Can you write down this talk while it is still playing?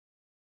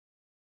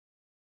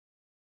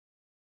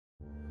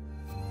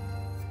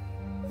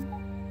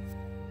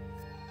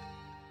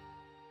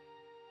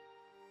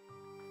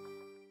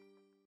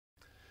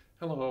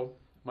Hello,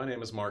 my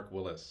name is Mark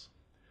Willis.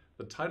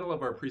 The title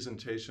of our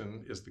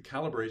presentation is The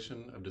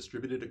Calibration of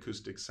Distributed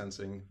Acoustic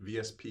Sensing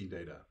VSP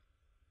Data.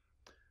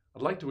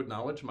 I'd like to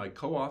acknowledge my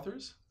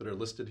co-authors that are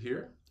listed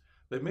here.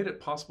 They've made it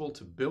possible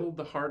to build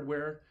the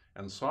hardware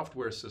and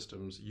software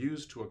systems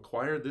used to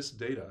acquire this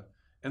data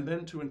and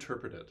then to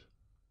interpret it.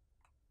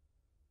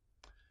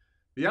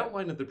 The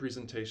outline of the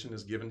presentation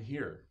is given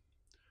here.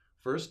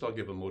 First, I'll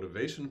give a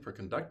motivation for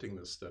conducting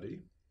this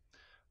study.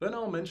 Then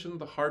I'll mention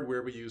the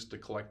hardware we use to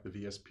collect the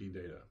VSP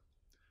data.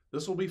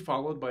 This will be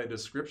followed by a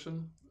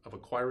description of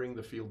acquiring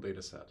the field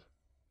dataset.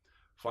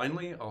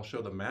 Finally, I'll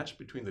show the match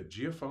between the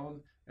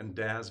Geophone and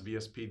DAS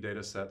VSP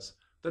datasets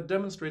that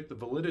demonstrate the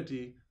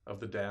validity of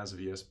the DAS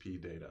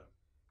VSP data.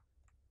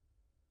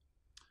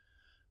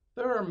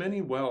 There are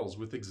many wells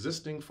with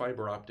existing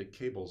fiber optic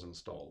cables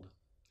installed.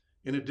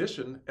 In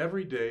addition,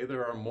 every day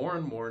there are more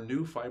and more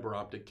new fiber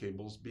optic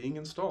cables being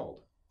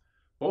installed.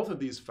 Both of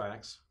these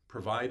facts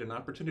provide an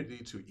opportunity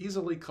to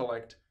easily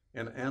collect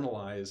and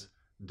analyze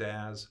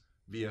DAS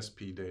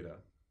VSP data.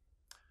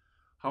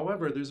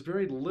 However, there's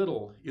very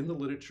little in the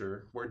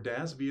literature where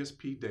DAS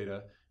VSP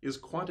data is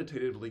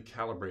quantitatively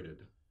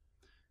calibrated.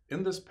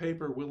 In this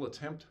paper, we'll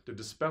attempt to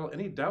dispel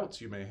any doubts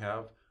you may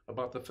have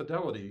about the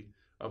fidelity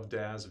of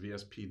DAS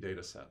VSP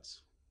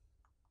datasets.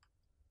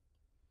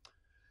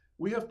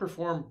 We have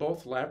performed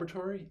both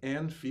laboratory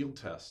and field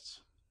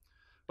tests,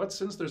 but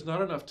since there's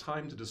not enough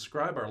time to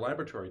describe our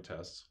laboratory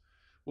tests,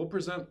 we'll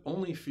present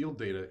only field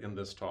data in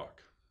this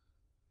talk.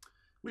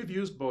 We've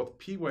used both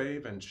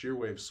P-wave and shear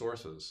wave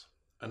sources,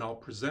 and I'll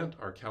present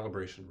our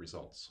calibration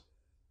results.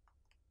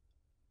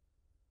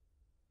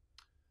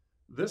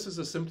 This is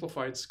a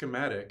simplified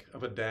schematic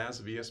of a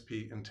DAS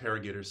VSP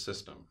interrogator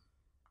system.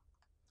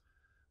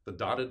 The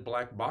dotted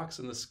black box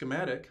in the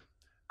schematic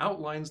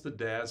outlines the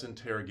DAS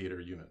interrogator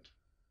unit.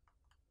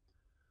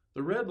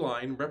 The red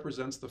line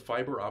represents the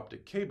fiber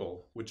optic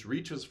cable, which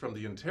reaches from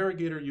the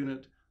interrogator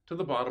unit to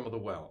the bottom of the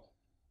well.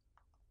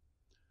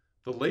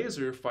 The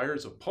laser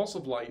fires a pulse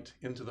of light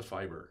into the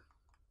fiber.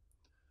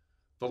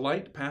 The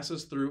light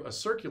passes through a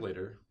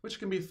circulator, which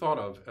can be thought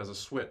of as a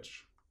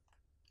switch.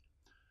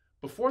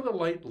 Before the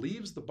light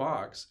leaves the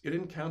box, it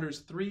encounters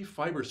 3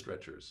 fiber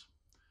stretchers.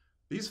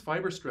 These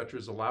fiber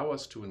stretchers allow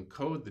us to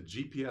encode the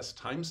GPS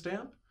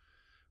timestamp,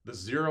 the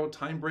 0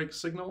 time break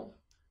signal,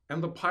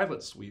 and the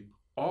pilot sweep,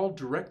 all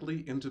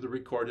directly into the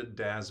recorded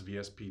DAS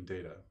VSP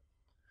data.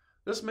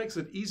 This makes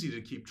it easy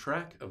to keep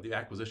track of the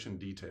acquisition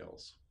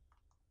details.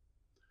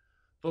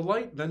 The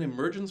light then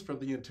emerges from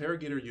the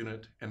interrogator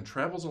unit and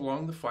travels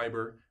along the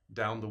fiber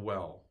down the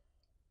well.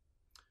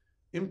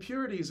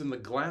 Impurities in the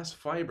glass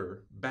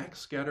fiber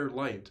backscatter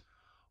light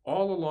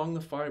all along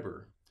the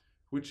fiber,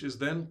 which is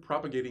then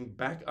propagating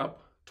back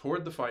up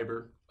toward the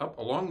fiber, up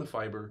along the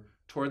fiber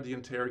toward the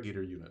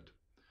interrogator unit.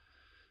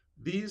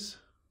 These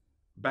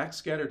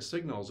backscattered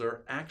signals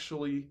are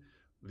actually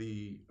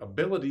the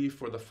ability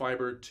for the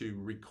fiber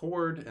to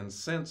record and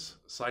sense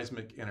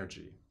seismic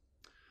energy.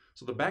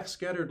 So the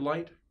backscattered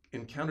light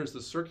encounters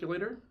the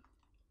circulator,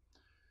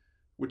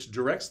 which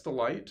directs the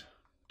light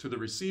to the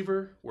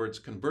receiver, where it's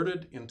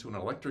converted into an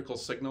electrical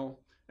signal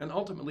and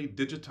ultimately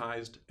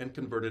digitized and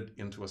converted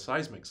into a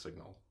seismic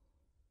signal.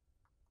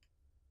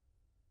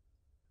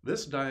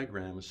 This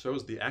diagram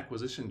shows the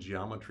acquisition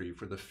geometry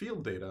for the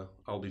field data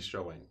I'll be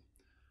showing.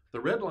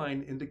 The red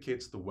line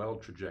indicates the well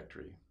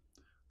trajectory.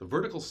 The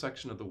vertical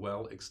section of the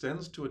well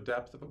extends to a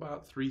depth of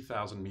about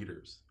 3,000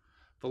 meters.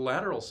 The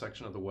lateral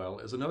section of the well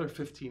is another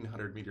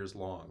 1,500 meters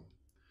long.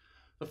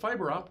 The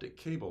fiber optic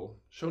cable,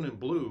 shown in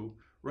blue,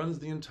 runs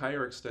the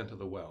entire extent of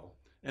the well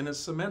and is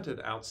cemented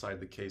outside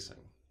the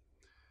casing.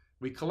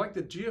 We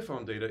collected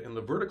geophone data in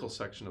the vertical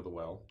section of the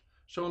well,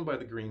 shown by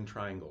the green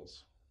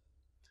triangles.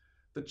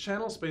 The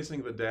channel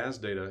spacing of the DAS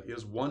data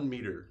is 1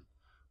 meter,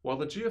 while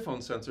the geophone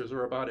sensors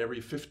are about every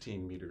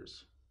 15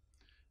 meters.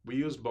 We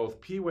used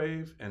both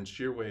P-wave and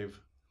shear wave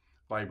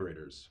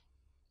vibrators.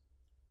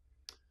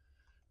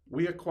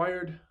 We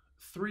acquired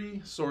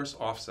 3 source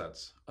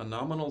offsets, a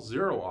nominal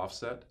 0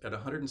 offset at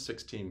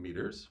 116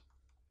 meters,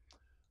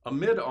 a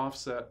mid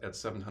offset at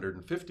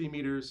 750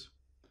 meters,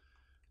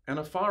 and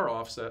a far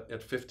offset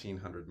at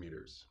 1,500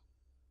 meters.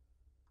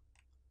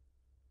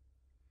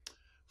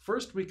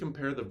 First, we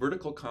compare the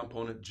vertical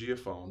component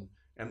geophone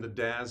and the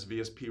DAS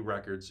VSP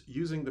records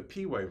using the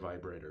P-wave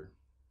vibrator.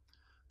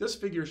 This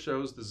figure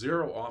shows the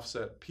 0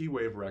 offset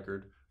P-wave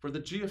record for the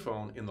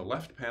geophone in the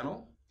left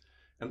panel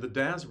and the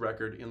DAS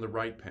record in the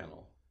right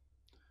panel.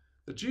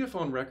 The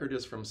geophone record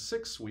is from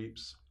 6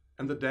 sweeps,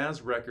 and the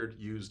DAS record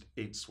used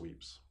 8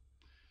 sweeps.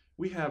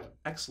 We have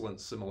excellent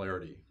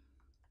similarity.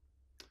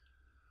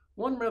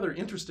 One rather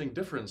interesting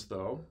difference,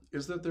 though,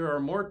 is that there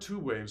are more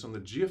tube waves on the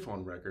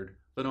geophone record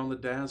than on the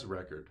DAS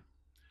record.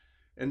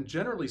 And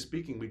generally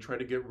speaking, we try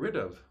to get rid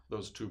of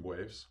those tube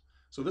waves,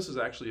 so this is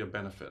actually a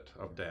benefit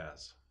of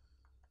DAS.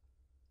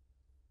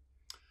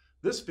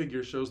 This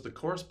figure shows the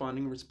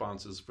corresponding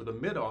responses for the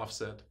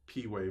mid-offset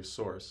P-wave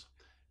source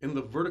in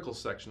the vertical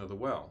section of the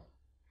well.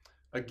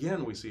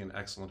 Again, we see an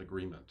excellent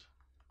agreement.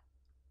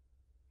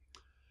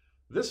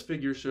 This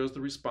figure shows the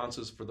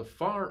responses for the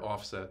far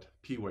offset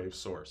P-wave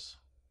source.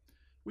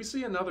 We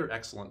see another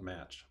excellent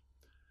match.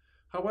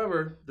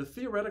 However, the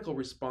theoretical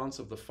response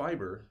of the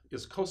fiber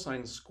is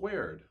cosine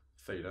squared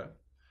theta,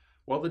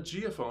 while the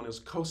geophone is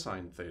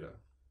cosine theta.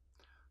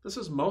 This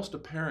is most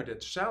apparent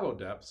at shallow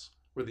depths,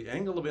 where the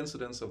angle of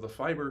incidence of the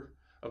fiber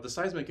of the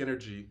seismic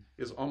energy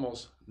is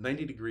almost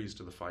 90 degrees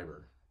to the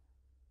fiber.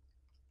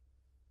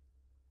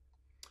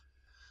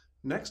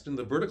 Next, in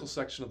the vertical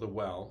section of the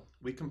well,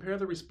 we compare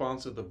the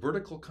response of the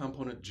vertical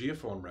component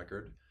geophone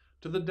record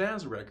to the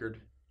DAS record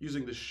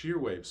using the shear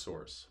wave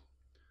source.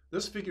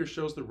 This figure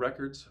shows the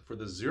records for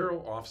the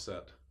zero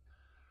offset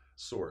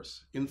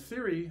source. In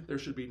theory, there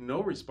should be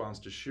no response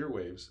to shear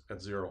waves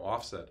at zero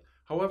offset.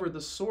 However,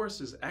 the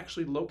source is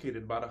actually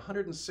located about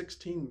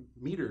 116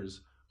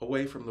 meters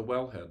away from the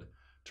wellhead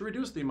to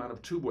reduce the amount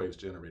of tube waves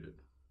generated.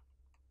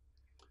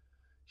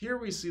 Here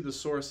we see the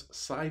source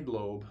side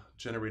lobe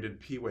generated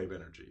P wave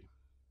energy.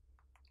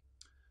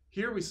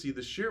 Here we see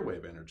the shear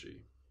wave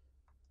energy.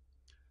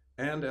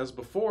 And as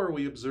before,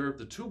 we observe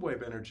the tube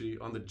wave energy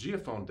on the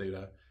geophone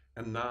data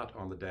and not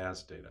on the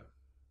DAS data.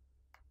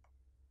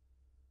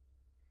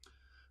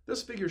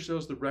 This figure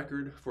shows the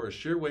record for a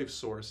shear wave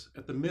source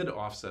at the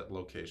mid-offset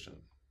location.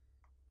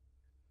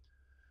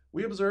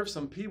 We observe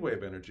some P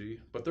wave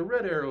energy, but the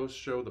red arrows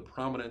show the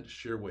prominent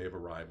shear wave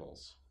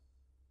arrivals.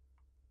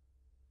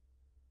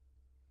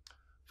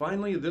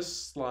 Finally, this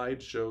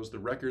slide shows the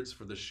records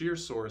for the shear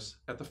source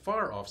at the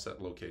far offset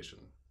location.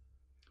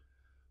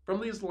 From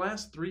these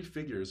last three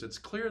figures, it's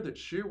clear that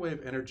shear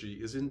wave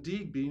energy is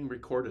indeed being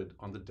recorded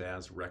on the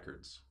DAS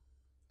records.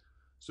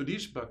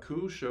 Sudesh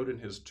Baku showed in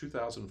his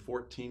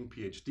 2014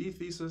 PhD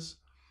thesis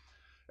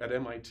at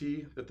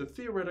MIT that the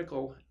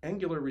theoretical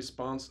angular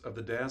response of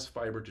the DAS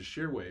fiber to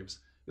shear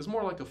waves is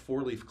more like a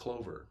four-leaf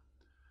clover.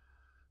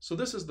 So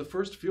this is the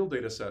first field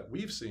data set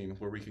we've seen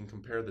where we can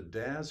compare the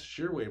DAS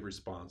shear wave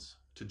response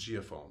to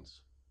geophones.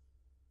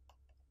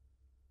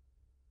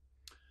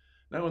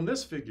 Now in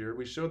this figure,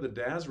 we show the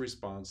DAS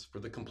response for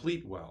the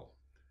complete well,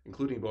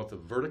 including both the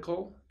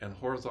vertical and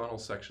horizontal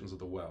sections of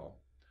the well.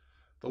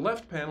 The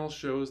left panel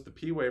shows the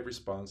P wave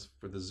response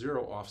for the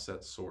zero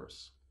offset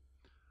source,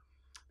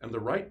 and the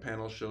right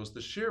panel shows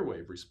the shear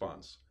wave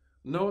response.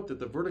 Note that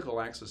the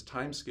vertical axis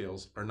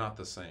timescales are not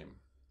the same.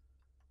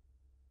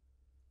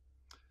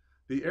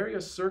 The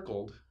area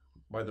circled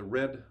by the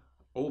red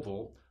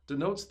oval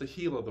denotes the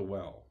heel of the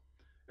well.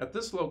 At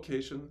this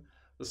location,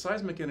 the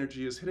seismic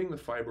energy is hitting the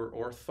fiber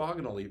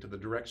orthogonally to the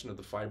direction of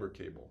the fiber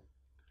cable.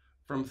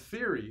 From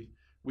theory,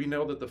 we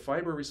know that the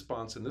fiber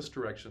response in this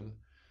direction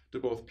to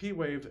both P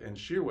wave and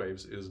shear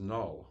waves is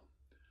null.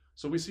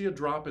 So we see a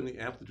drop in the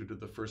amplitude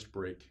of the first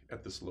break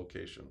at this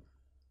location.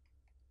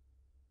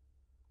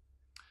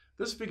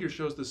 This figure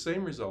shows the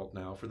same result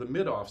now for the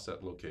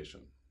mid-offset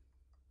location.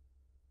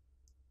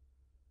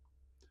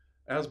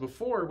 As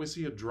before, we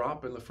see a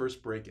drop in the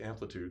first break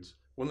amplitudes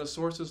when the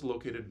source is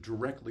located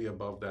directly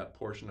above that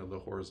portion of the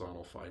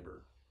horizontal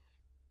fiber.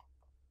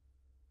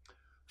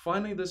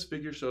 Finally, this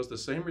figure shows the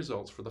same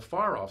results for the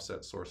far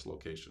offset source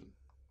location.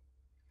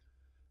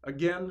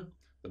 Again,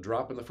 the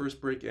drop in the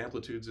first break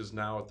amplitudes is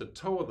now at the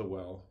toe of the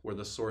well where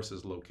the source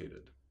is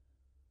located.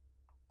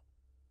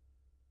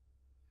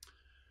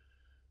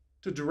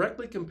 To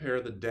directly compare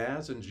the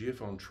DAS and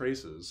geophone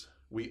traces,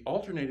 we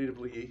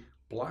alternatively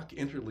block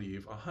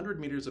interleave 100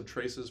 meters of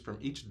traces from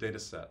each data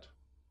set.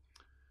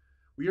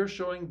 We are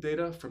showing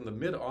data from the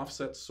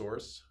mid-offset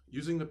source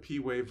using the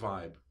P-wave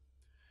vibe.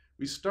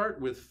 We start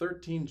with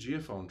 13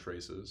 geophone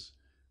traces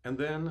and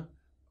then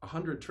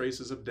 100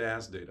 traces of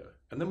DAS data,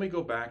 and then we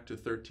go back to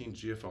 13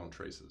 geophone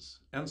traces,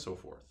 and so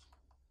forth.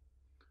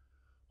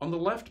 On the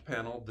left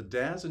panel, the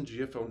DAS and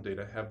geophone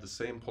data have the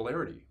same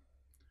polarity.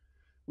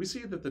 We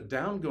see that the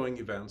downgoing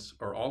events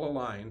are all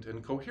aligned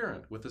and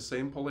coherent with the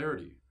same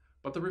polarity,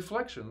 but the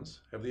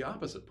reflections have the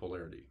opposite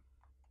polarity.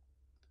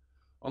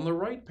 On the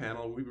right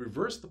panel, we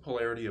reverse the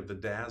polarity of the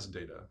DAS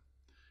data,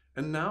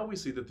 and now we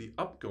see that the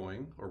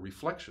upgoing, or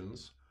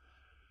reflections,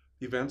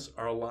 events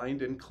are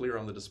aligned and clear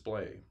on the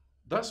display.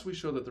 Thus, we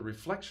show that the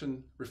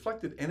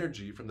reflected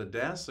energy from the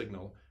DAS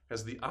signal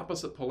has the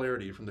opposite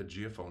polarity from the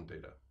geophone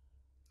data.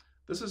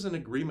 This is in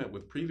agreement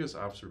with previous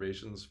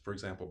observations, for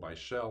example, by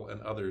Shell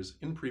and others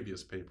in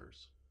previous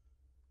papers.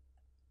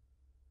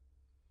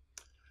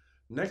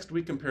 Next,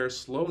 we compare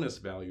slowness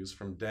values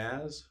from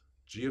DAS,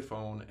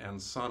 geophone,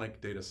 and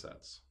sonic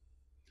datasets.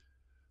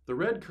 The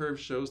red curve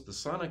shows the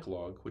sonic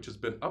log, which has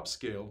been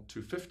upscaled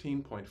to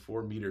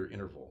 15.4 meter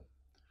interval.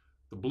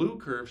 The blue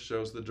curve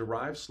shows the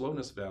derived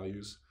slowness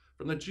values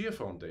from the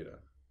geophone data.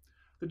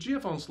 The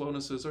geophone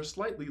slownesses are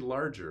slightly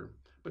larger,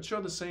 but show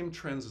the same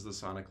trends as the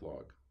sonic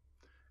log.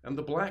 And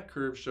the black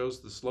curve shows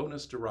the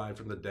slowness derived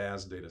from the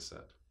DAS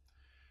dataset.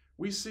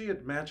 We see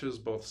it matches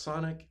both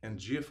sonic and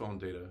geophone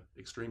data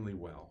extremely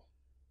well.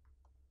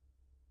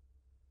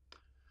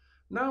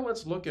 Now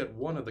let's look at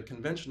one of the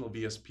conventional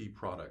VSP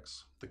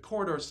products, the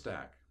corridor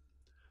stack.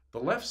 The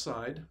left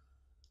side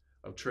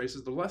of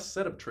traces, the left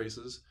set of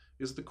traces,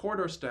 is the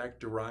corridor stack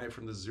derived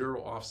from the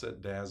zero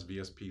offset DAS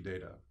VSP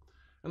data.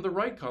 and the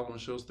right column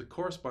shows the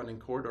corresponding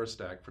corridor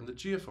stack from the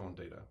geophone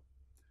data.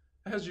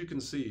 As you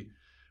can see,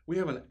 we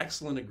have an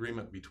excellent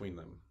agreement between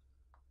them.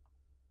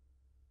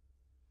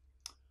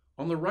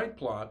 On the right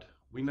plot,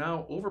 we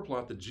now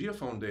overplot the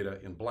geophone data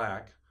in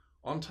black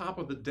on top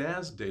of the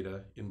DAS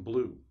data in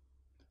blue,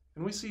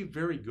 and we see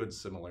very good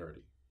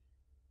similarity.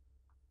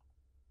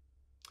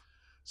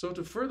 So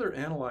to further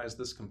analyze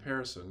this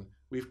comparison,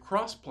 we've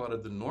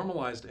cross-plotted the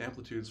normalized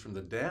amplitudes from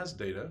the DAS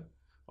data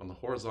on the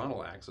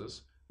horizontal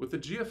axis with the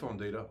geophone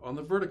data on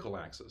the vertical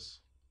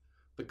axis.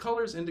 The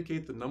colors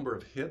indicate the number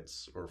of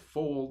hits or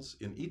folds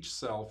in each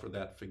cell for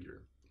that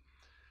figure.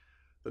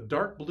 The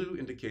dark blue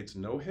indicates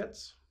no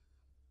hits,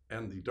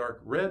 and the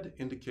dark red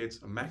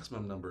indicates a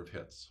maximum number of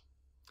hits.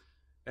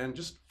 And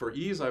just for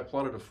ease, I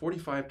plotted a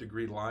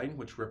 45-degree line,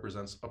 which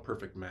represents a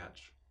perfect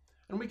match.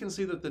 And we can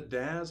see that the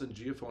DAS and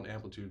geophone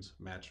amplitudes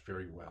match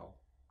very well.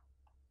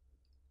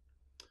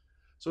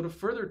 So to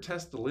further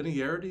test the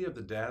linearity of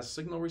the DAS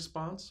signal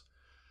response,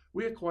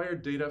 we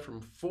acquired data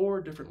from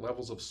 4 different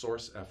levels of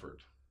source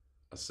effort: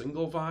 a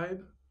single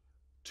vibe,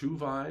 2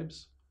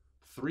 vibes,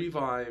 3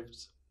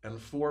 vibes, and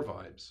 4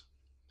 vibes.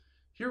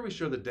 Here we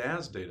show the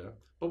DAS data,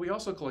 but we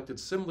also collected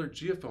similar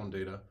geophone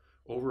data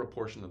over a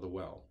portion of the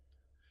well.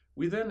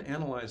 We then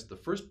analyzed the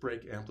first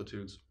break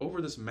amplitudes over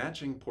this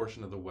matching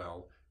portion of the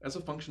well as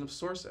a function of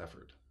source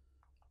effort.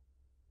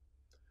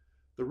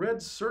 The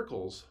red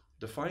circles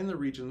define the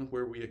region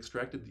where we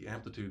extracted the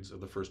amplitudes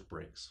of the first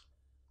breaks.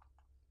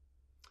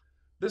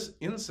 This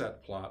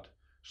inset plot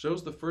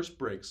shows the first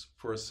breaks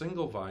for a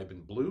single vibe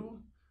in blue,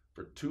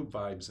 for 2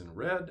 vibes in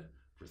red,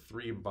 for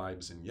 3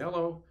 vibes in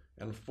yellow,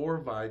 and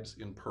 4 vibes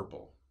in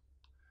purple.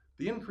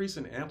 The increase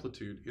in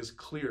amplitude is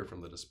clear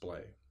from the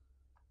display.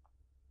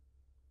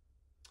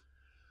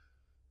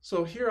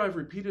 So here I've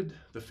repeated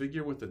the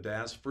figure with the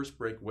DAS first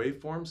break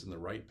waveforms in the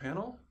right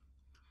panel.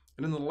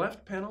 And in the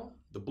left panel,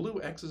 the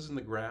blue X's in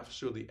the graph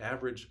show the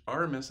average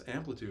RMS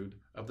amplitude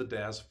of the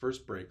DAS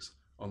first breaks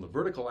on the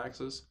vertical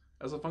axis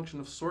as a function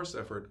of source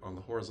effort on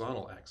the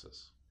horizontal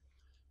axis.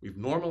 We've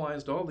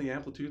normalized all the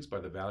amplitudes by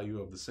the value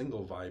of the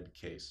single vibe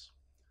case.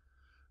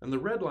 And the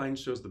red line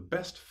shows the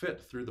best fit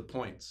through the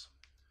points.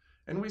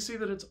 And we see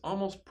that it's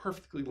almost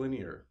perfectly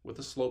linear with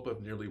a slope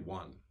of nearly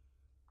 1.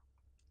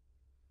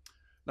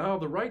 Now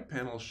the right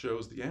panel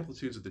shows the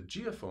amplitudes of the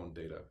geophone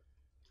data.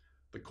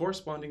 The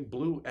corresponding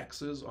blue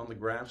X's on the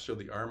graph show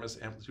the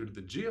RMS amplitude of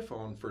the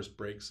geophone first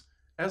breaks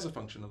as a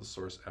function of the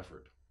source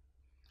effort.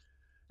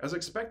 As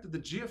expected, the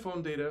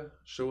geophone data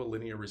show a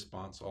linear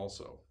response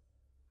also.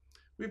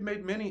 We've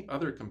made many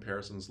other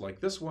comparisons like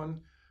this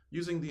one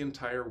using the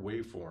entire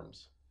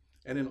waveforms.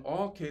 And in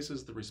all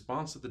cases, the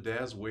response of the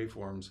DAS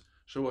waveforms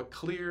show a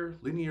clear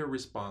linear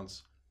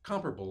response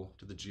comparable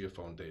to the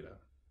geophone data.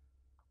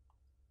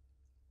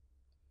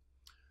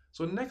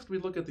 So next we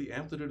look at the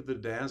amplitude of the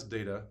DAS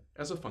data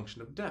as a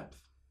function of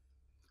depth.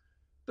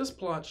 This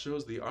plot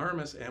shows the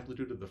RMS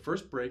amplitude of the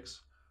first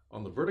breaks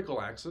on the vertical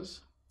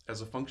axis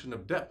as a function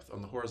of depth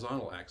on the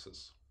horizontal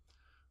axis.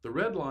 The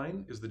red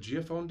line is the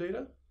geophone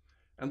data,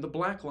 and the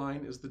black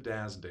line is the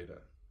DAS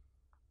data.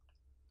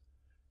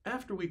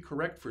 After we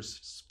correct for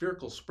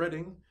spherical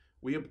spreading,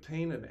 we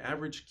obtain an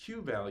average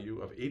Q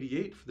value of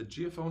 88 for the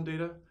geophone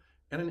data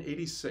and an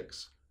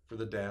 86 for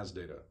the DAS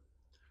data.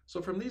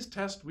 So from these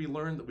tests, we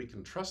learned that we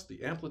can trust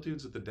the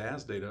amplitudes of the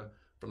DAS data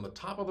from the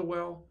top of the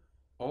well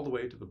all the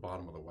way to the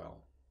bottom of the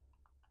well.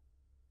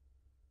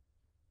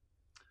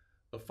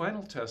 The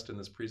final test in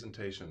this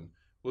presentation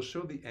will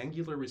show the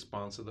angular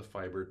response of the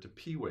fiber to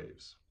P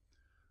waves.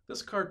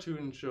 This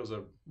cartoon shows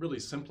a really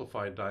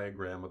simplified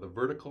diagram of the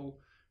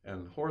vertical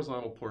and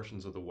horizontal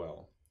portions of the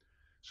well.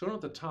 Shown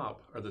at the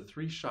top are the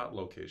 3 shot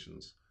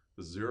locations: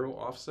 the 0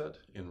 offset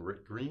in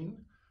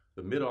green,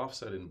 the mid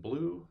offset in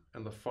blue,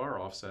 and the far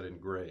offset in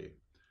gray.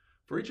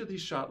 For each of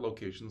these shot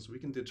locations, we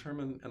can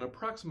determine an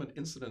approximate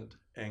incident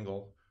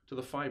angle to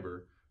the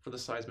fiber for the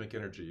seismic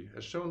energy,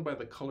 as shown by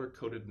the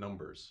color-coded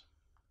numbers.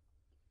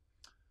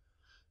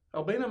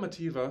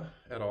 Albena-Mateva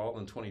et al.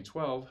 In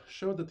 2012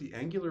 showed that the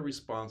angular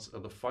response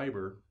of the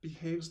fiber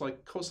behaves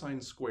like cosine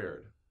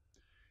squared.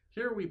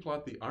 Here we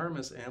plot the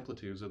RMS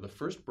amplitudes of the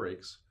first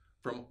breaks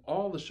from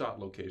all the shot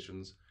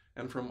locations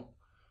and from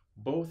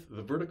both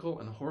the vertical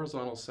and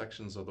horizontal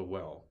sections of the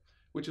well,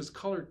 which is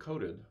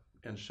color-coded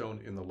and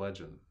shown in the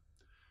legend.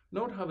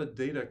 Note how the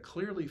data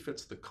clearly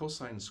fits the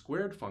cosine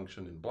squared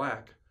function in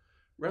black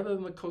rather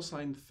than the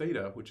cosine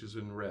theta, which is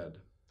in red.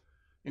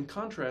 In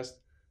contrast,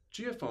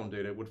 geophone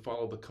data would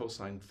follow the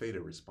cosine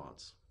theta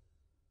response.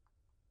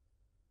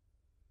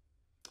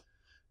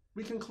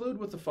 We conclude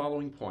with the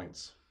following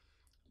points.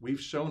 We've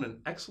shown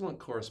an excellent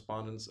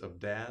correspondence of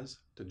DAS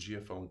to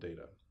geophone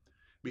data.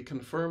 We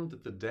confirmed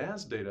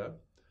that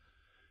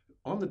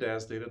on the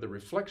DAS data, the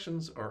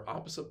reflections are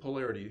opposite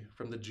polarity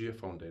from the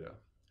geophone data.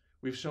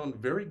 We've shown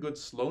very good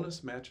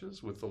slowness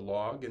matches with the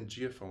log and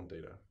geophone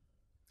data.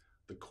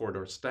 The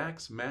corridor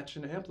stacks match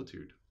in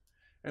amplitude.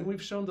 And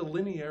we've shown the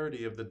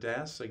linearity of the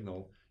DAS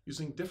signal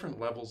using different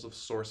levels of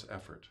source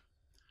effort.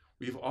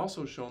 We've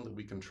also shown that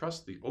we can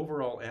trust the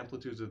overall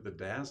amplitudes of the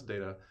DAS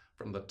data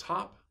from the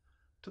top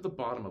to the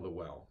bottom of the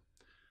well,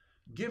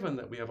 given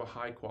that we have a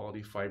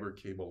high-quality fiber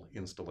cable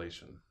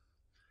installation.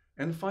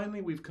 And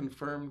finally, we've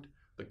confirmed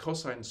the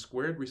cosine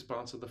squared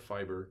response of the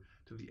fiber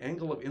to the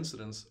angle of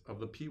incidence of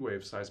the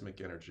P-wave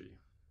seismic energy.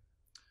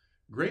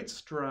 Great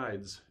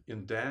strides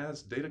in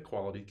DAS data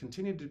quality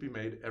continue to be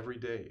made every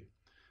day,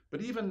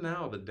 but even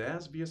now the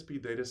DAS VSP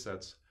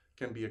datasets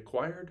can be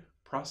acquired,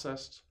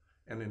 processed,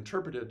 and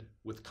interpreted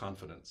with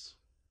confidence.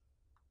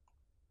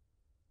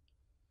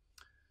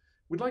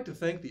 We'd like to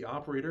thank the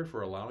operator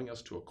for allowing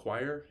us to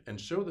acquire and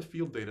show the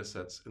field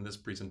datasets in this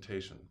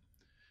presentation.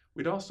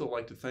 We'd also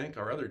like to thank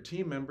our other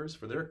team members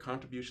for their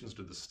contributions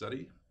to the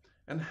study,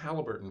 and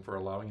Halliburton for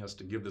allowing us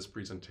to give this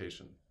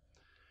presentation.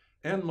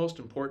 And most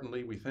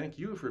importantly, we thank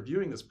you for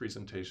viewing this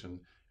presentation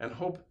and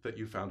hope that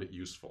you found it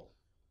useful.